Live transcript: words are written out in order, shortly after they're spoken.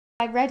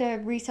I read a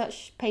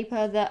research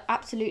paper that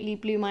absolutely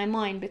blew my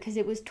mind, because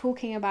it was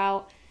talking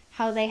about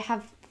how they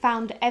have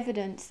found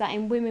evidence that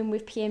in women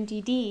with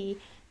PMDD,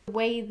 the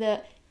way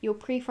that your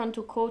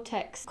prefrontal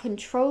cortex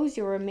controls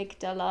your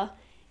amygdala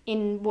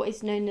in what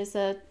is known as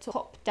a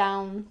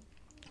top-down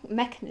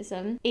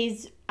mechanism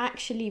is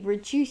actually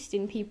reduced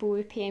in people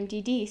with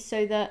PMDD,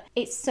 so that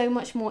it's so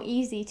much more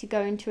easy to go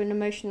into an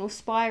emotional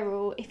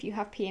spiral if you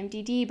have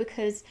PMDD,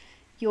 because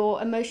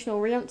your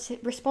emotional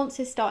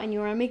responses start in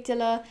your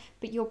amygdala,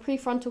 but your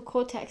prefrontal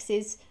cortex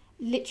is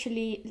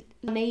literally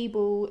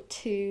unable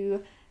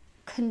to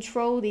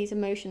control these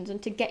emotions and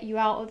to get you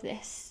out of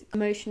this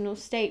emotional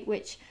state,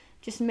 which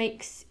just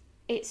makes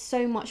it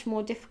so much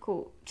more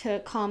difficult to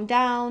calm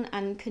down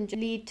and can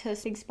lead to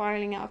things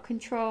spiraling out of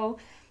control.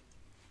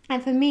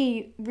 And for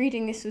me,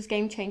 reading this was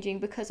game-changing,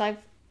 because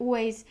I've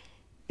always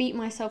beat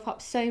myself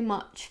up so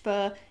much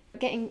for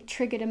getting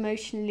triggered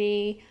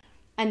emotionally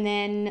and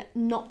then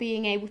not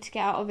being able to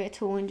get out of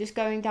it all and just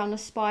going down a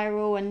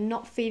spiral and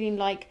not feeling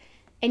like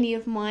any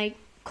of my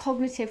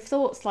cognitive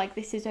thoughts, like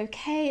this is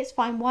okay, it's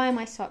fine, why am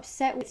I so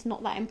upset, it's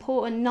not that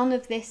important, none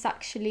of this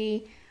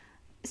actually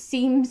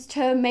seems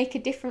to make a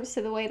difference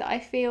to the way that I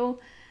feel.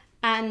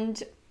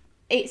 And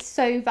it's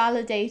so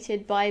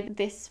validated by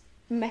this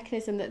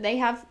mechanism that they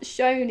have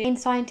shown in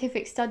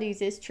scientific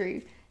studies is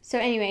true. So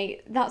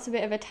anyway, that's a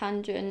bit of a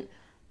tangent,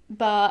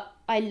 but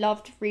I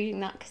loved reading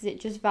that because it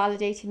just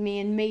validated me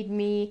and made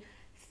me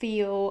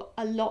feel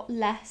a lot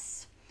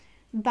less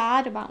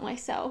bad about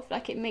myself.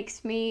 Like, it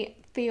makes me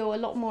feel a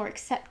lot more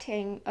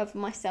accepting of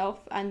myself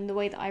and the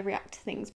way that I react to things.